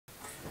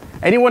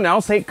Anyone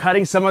else hate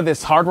cutting some of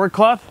this hardware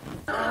cloth?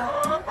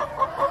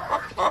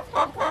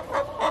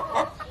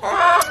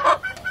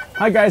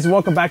 Hi guys,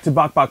 welcome back to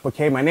BockBock.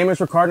 Okay, my name is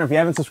Ricardo. If you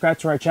haven't subscribed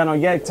to our channel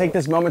yet, take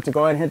this moment to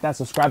go ahead and hit that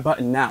subscribe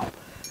button now.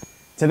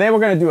 Today we're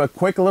going to do a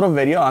quick little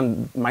video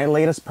on my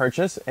latest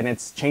purchase, and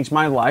it's changed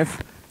my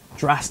life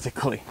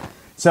drastically.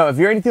 So if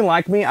you're anything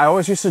like me, I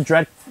always used to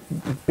dread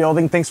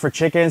building things for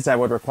chickens that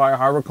would require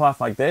hardware cloth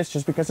like this,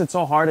 just because it's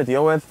so hard to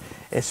deal with.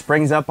 It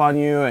springs up on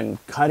you,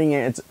 and cutting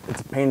it, it's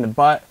a pain in the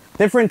butt.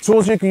 Different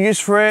tools you can use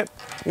for it.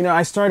 You know,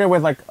 I started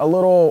with like a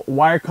little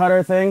wire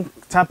cutter thing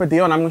type of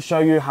deal, and I'm going to show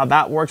you how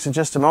that works in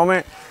just a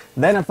moment.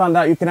 Then I found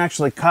out you can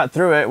actually cut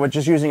through it with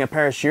just using a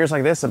pair of shears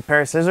like this, a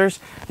pair of scissors.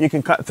 You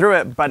can cut through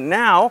it. But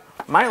now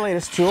my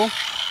latest tool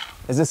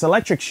is this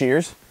electric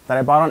shears that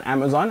I bought on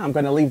Amazon. I'm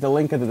going to leave the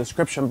link in the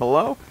description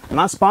below. I'm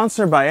not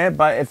sponsored by it,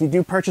 but if you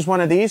do purchase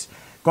one of these,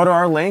 go to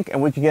our link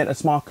and we can get a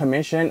small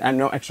commission at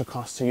no extra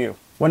cost to you.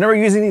 Whenever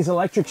you're using these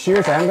electric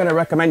shears, I am going to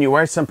recommend you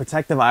wear some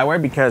protective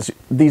eyewear, because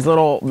these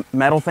little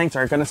metal things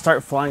are going to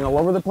start flying all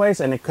over the place,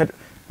 and it could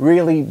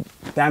really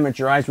damage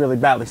your eyes really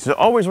badly. So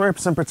always wear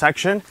some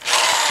protection.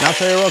 And I'll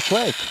show you real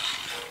quick.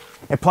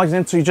 It plugs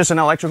into just an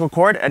electrical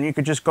cord, and you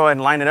could just go ahead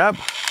and line it up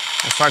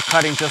and start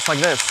cutting just like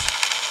this.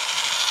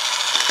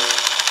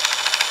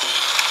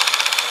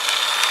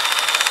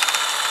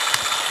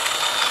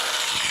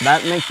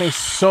 That makes things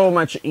so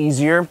much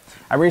easier.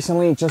 I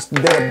recently just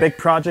did a big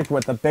project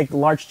with a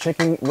large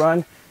chicken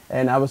run,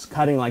 and I was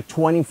cutting like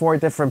 24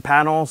 different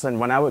panels. And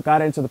when I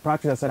got into the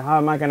project, I said, how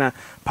am I gonna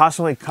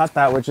possibly cut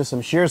that with just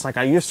some shears like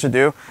I used to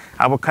do?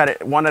 I would cut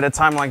it one at a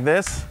time like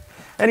this.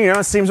 And you know,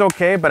 it seems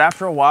okay, but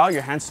after a while,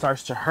 your hand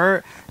starts to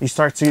hurt. You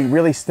start to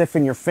really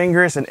stiffen your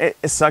fingers, and it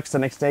sucks. The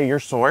next day, you're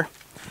sore.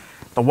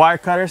 The wire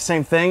cutter,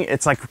 same thing.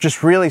 It's like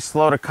just really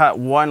slow to cut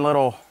one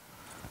little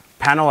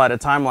panel at a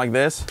time like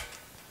this.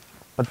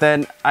 But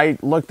then I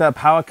looked up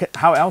how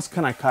else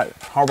can I cut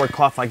hardware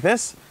cloth like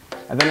this,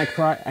 and then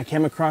I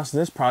came across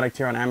this product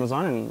here on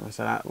Amazon, and I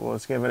said, well,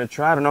 let's give it a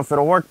try. I don't know if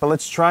it'll work, but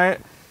let's try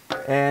it.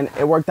 And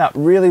it worked out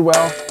really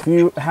well. If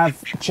you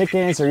have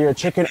chickens or you're a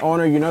chicken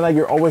owner, you know that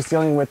you're always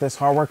dealing with this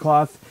hardware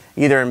cloth.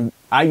 Either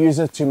I use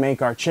it to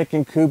make our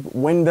chicken coop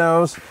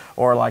windows,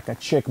 or like a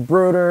chick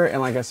brooder, and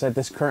like I said,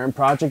 this current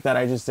project that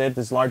I just did,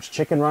 this large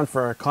chicken run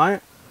for a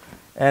client,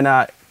 and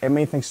it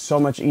made things so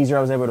much easier.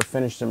 I was able to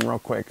finish them real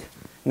quick.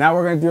 Now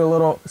we're going to do a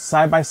little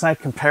side-by-side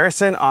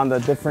comparison on the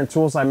different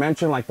tools I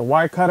mentioned, like the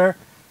wire cutter,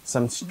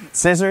 some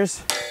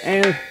scissors,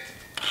 and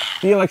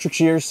the electric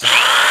shears.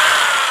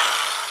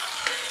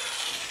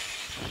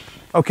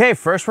 Okay,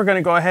 first we're going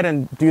to go ahead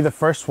and do the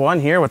first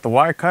one here with the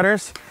wire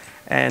cutters.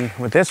 And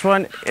with this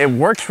one, it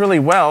works really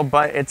well,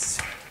 but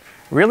it's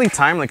really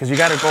timely because you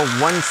got to go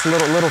one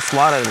little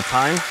slot at a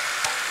time.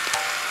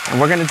 And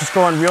we're going to just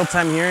go in real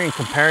time here in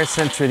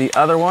comparison to the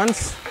other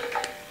ones.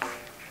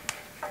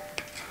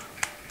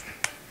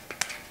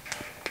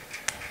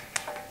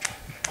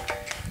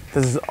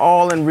 This is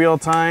all in real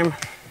time.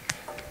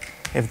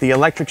 If the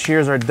electric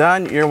shears are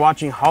done, you're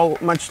watching how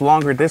much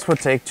longer this would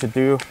take to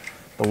do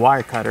the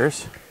wire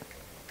cutters.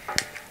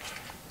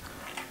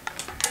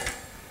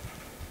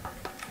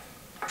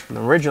 And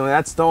originally,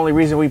 that's the only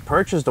reason we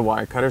purchased the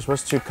wire cutters,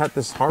 was to cut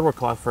this hardware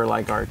cloth for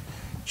like our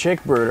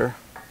chick brooder.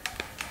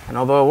 And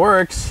although it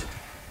works,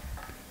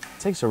 it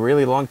takes a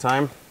really long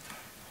time.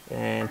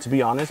 And to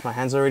be honest, my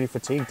hands are already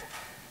fatigued.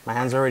 My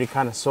hands are already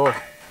kind of sore.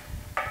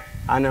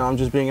 I know, I'm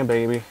just being a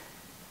baby.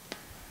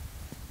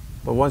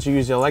 But once you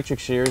use the electric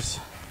shears,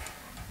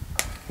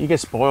 you get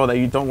spoiled that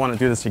you don't want to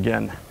do this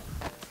again.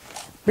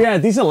 But yeah,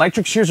 these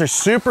electric shears are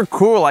super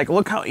cool. Like,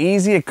 look how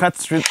easy it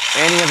cuts through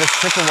any of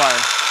this chicken wire.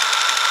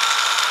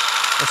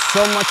 It's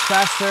so much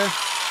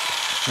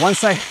faster.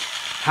 Once I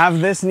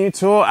have this new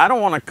tool, I don't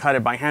want to cut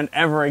it by hand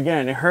ever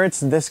again. It hurts.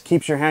 This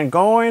keeps your hand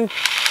going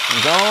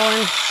and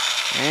going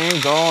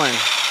and going.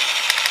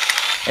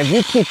 If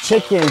you keep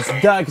chickens,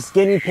 ducks,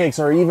 guinea pigs,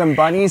 or even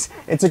bunnies,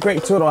 it's a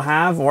great tool to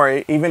have.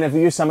 Or even if you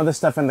use some of this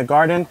stuff in the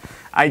garden,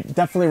 I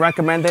definitely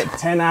recommend it.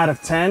 10 out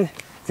of 10.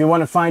 If you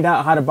want to find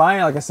out how to buy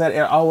it, like I said,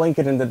 I'll link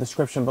it in the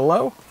description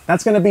below.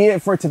 That's going to be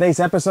it for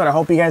today's episode. I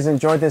hope you guys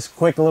enjoyed this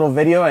quick little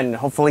video and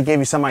hopefully gave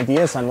you some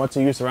ideas on what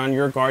to use around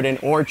your garden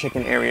or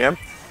chicken area.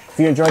 If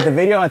you enjoyed the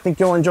video, I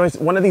think you'll enjoy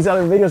one of these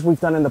other videos we've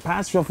done in the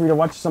past. Feel free to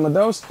watch some of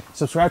those.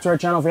 Subscribe to our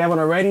channel if you haven't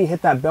already.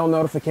 Hit that bell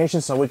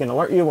notification so we can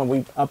alert you when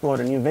we upload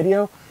a new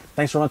video.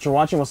 Thanks so much for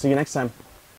watching. We'll see you next time.